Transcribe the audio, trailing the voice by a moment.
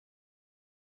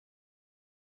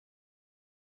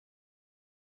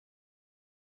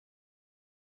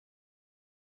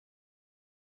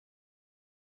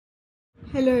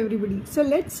Hello everybody. So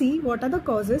let's see what are the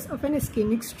causes of an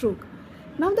ischemic stroke.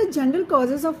 Now the general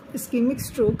causes of ischemic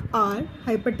stroke are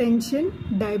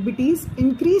hypertension, diabetes,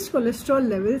 increased cholesterol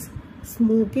levels,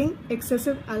 smoking,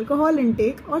 excessive alcohol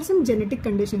intake or some genetic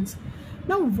conditions.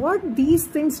 Now what these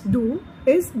things do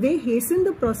is they hasten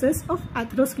the process of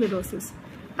atherosclerosis.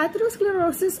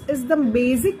 Atherosclerosis is the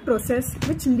basic process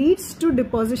which leads to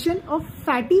deposition of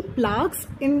fatty plaques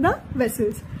in the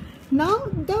vessels. Now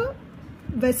the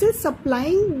vessels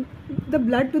supplying the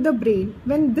blood to the brain,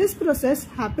 when this process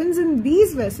happens in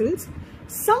these vessels,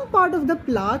 some part of the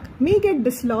plaque may get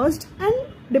dislodged and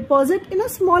deposit in a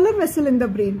smaller vessel in the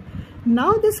brain.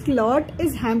 Now this clot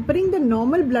is hampering the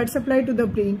normal blood supply to the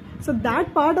brain, so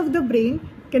that part of the brain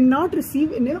cannot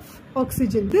receive enough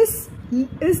oxygen. This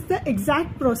is the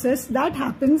exact process that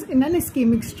happens in an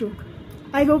ischemic stroke.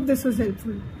 I hope this was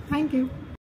helpful. Thank you.